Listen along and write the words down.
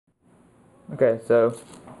Okay, so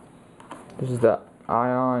this is the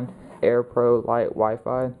Ion Air Pro Lite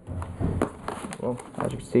Wi-Fi. Well,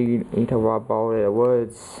 as you can see, anytime I bought it, it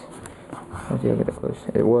was, let's see if I get that close.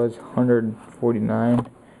 It was $149,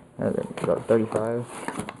 about 35.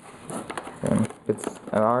 And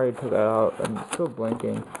I already took it out, and it's still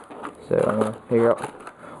blinking. So I'm gonna figure out.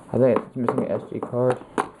 I think it's missing an SD card.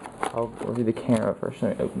 I'll do the camera first.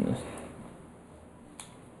 Let me open this.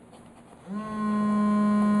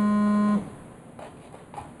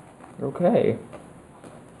 Okay.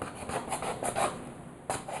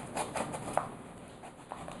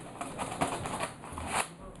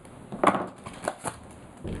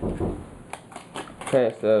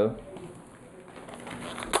 Okay, so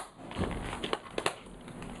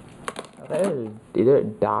I think either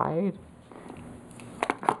it died.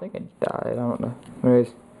 I think it died. I don't know.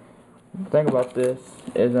 Anyways, the thing about this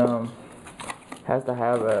is has to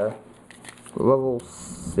have a level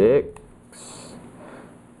 6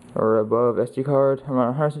 or above SD card. I'm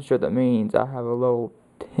not 100% sure what that means. I have a level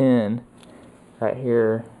 10 right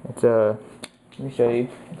here. It's let me show you.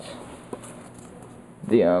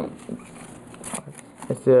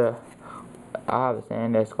 It's the I have a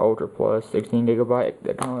SanDisk Ultra Plus 16 gigabyte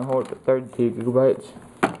that can only hold 32 gigabytes.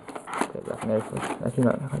 Okay, back in there. Actually,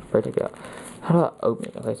 not. I can probably take it out. How do I open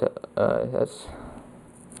it? Okay, so that's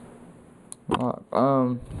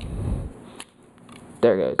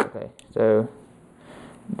there it goes. Okay, so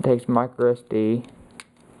it takes micro SD.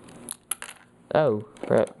 Oh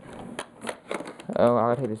crap! Oh, I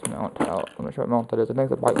gotta take this mount out. I'm not sure what mount that is. I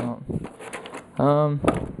think it's a bike mount.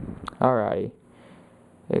 Alrighty.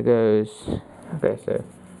 It goes. Okay, so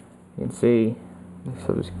you can see.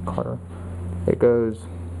 So this car. It goes.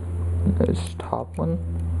 This top one.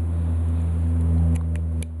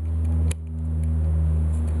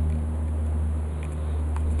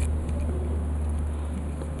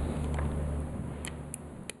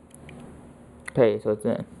 Okay, so it's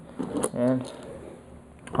in. And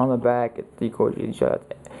on the back, it's equal to each other.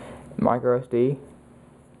 Micro SD.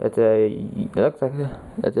 That's it looks like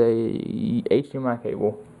that's a HDMI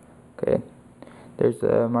cable. Okay. There's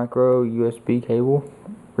a micro USB cable,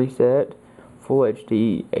 reset, full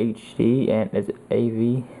HD, and it's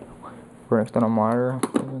AV for an external monitor.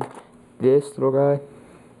 This little guy,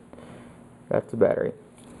 that's the battery,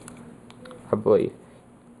 I believe.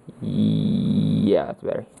 Yeah, that's the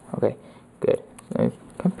battery. Okay, good. So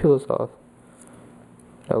can I peel this off?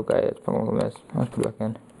 Okay, it's probably a mess. I'll just put it back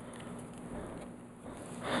in.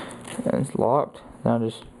 And it's locked. Now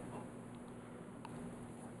just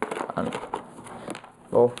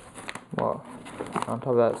well, on top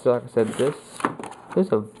of that, so like I said, this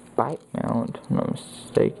is a bike mount. If I'm not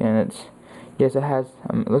mistaken. It's yes, it has.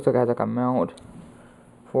 It looks like it has like a mount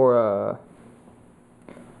for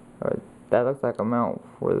that looks like a mount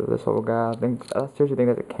for this little guy. I seriously think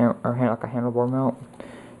that's like a handlebar mount.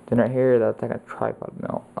 Then right here, that's like a tripod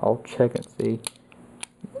mount. I'll check and see.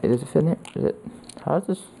 Does it fit in there? Is it? How does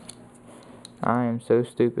this? I am so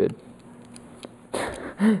stupid.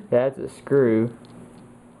 That's a screw.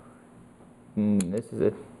 This is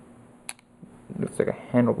a. Looks like a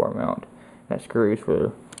handlebar mount. That screws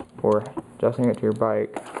for adjusting it to your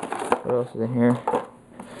bike. What else is in here?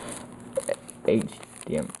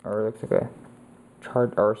 HDMI, or looks like a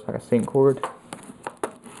charge, or it's like a sync cord.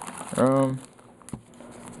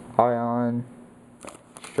 Ion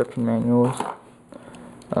instruction manuals.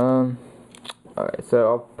 Alright, so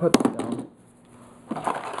I'll put this down.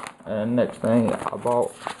 And next thing I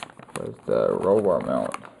bought was the roll bar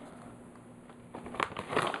mount.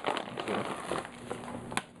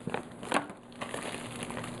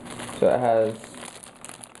 So it has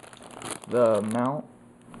the mount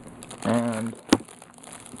and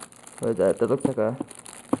what is that? That looks like a.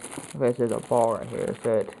 Okay, it says a ball right here. It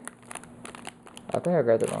said. I think I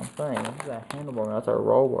grabbed the wrong thing. This is a handlebar mount. That's a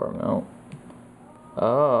roll bar mount.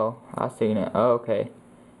 Oh, I seen it. Oh, okay,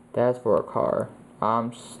 that's for a car.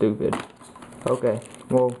 I'm stupid. Okay,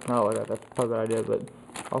 well, not like that. That's probably what I did, but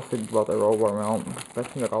I'll see about the roll bar mount. That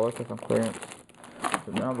seems like all this stuff on clearance.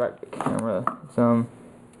 So now back to the camera.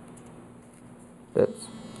 That's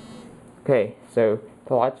okay. So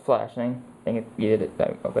the light's flashing. I think you did it.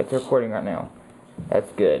 Okay, it's recording right now.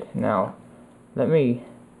 That's good. Now let me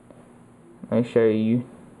show you.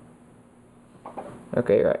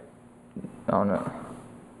 Okay, right. Oh no.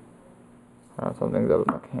 Something's up with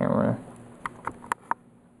my camera.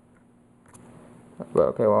 But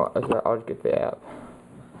okay, well, I'll just get the app.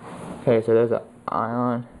 Okay, so there's an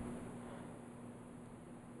Ion.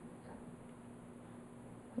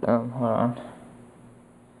 Hold on.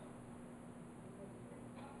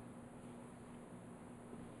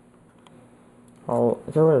 Oh,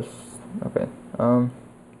 is there a Okay. Let's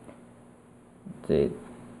see.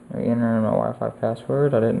 Re-entering my Wi-Fi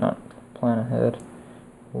password. I did not plan ahead.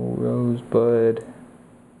 Rosebud.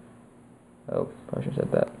 Oh, I should have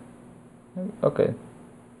said that. Okay.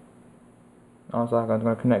 I was like, I was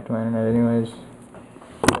gonna connect to my internet anyways.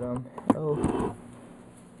 But, oh.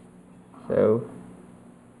 So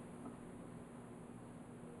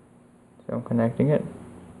I'm connecting it.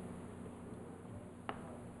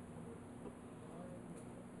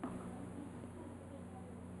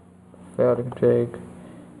 Failed to config.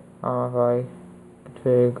 Wi-Fi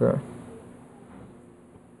config.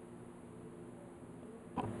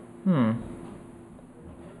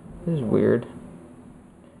 This is weird.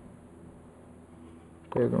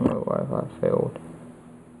 Config remote Wi-Fi failed.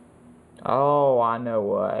 Oh, I know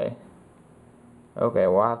why. Okay,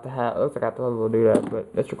 well I have to have. Looks like I have to do that,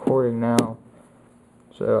 but it's recording now.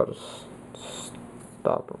 So I'll just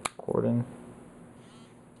stop recording.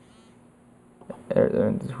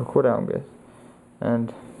 It's recording, I guess.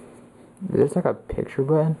 And is this like a picture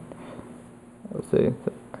button? Let's see.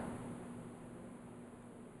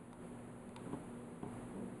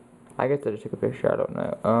 I guess I just took a picture. I don't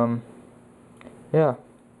know. Yeah.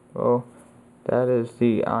 Well, that is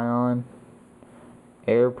the Ion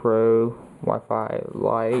Air Pro Wi-Fi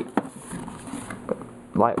Lite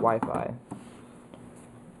Wi-Fi.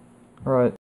 All right.